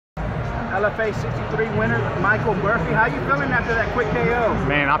LFA 63 winner, Michael Murphy. How you feeling after that quick KO?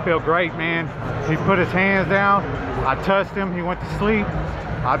 Man, I feel great, man. He put his hands down. I touched him. He went to sleep.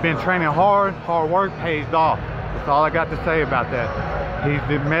 I've been training hard. Hard work pays off. That's all I got to say about that.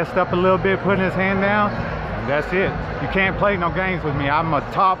 He messed up a little bit putting his hand down, and that's it. You can't play no games with me. I'm a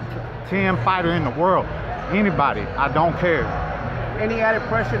top 10 fighter in the world. Anybody, I don't care. Any added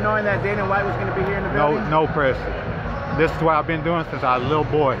pressure knowing that Dana White was going to be here in the building? No pressure. This is what I've been doing since I was a little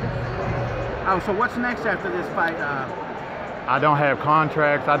boy. Oh, so what's next after this fight? I don't have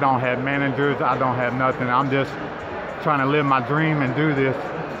contracts. I don't have managers. I don't have nothing. I'm just trying to live my dream and do this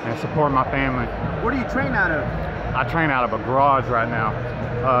and support my family. Where do you train out of? I train out of a garage right now.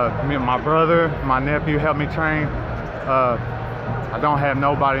 My brother, my nephew helped me train. I don't have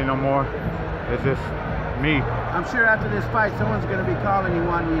nobody no more. It's just me. I'm sure after this fight, someone's going to be calling you,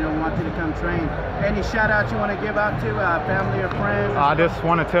 want you to come train. Any shout outs you want to give out to family or friends? I just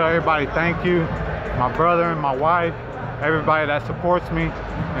want to tell everybody thank you. My brother and my wife, everybody that supports me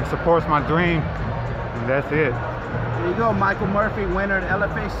and supports my dream. And that's it. There you go, Michael Murphy, winner at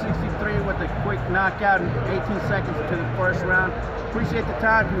LFA 63 with a quick knockout in 18 seconds into the first round. Appreciate the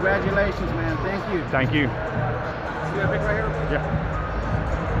time. Congratulations, man. Thank you. Thank you. See that pic right here? Yeah.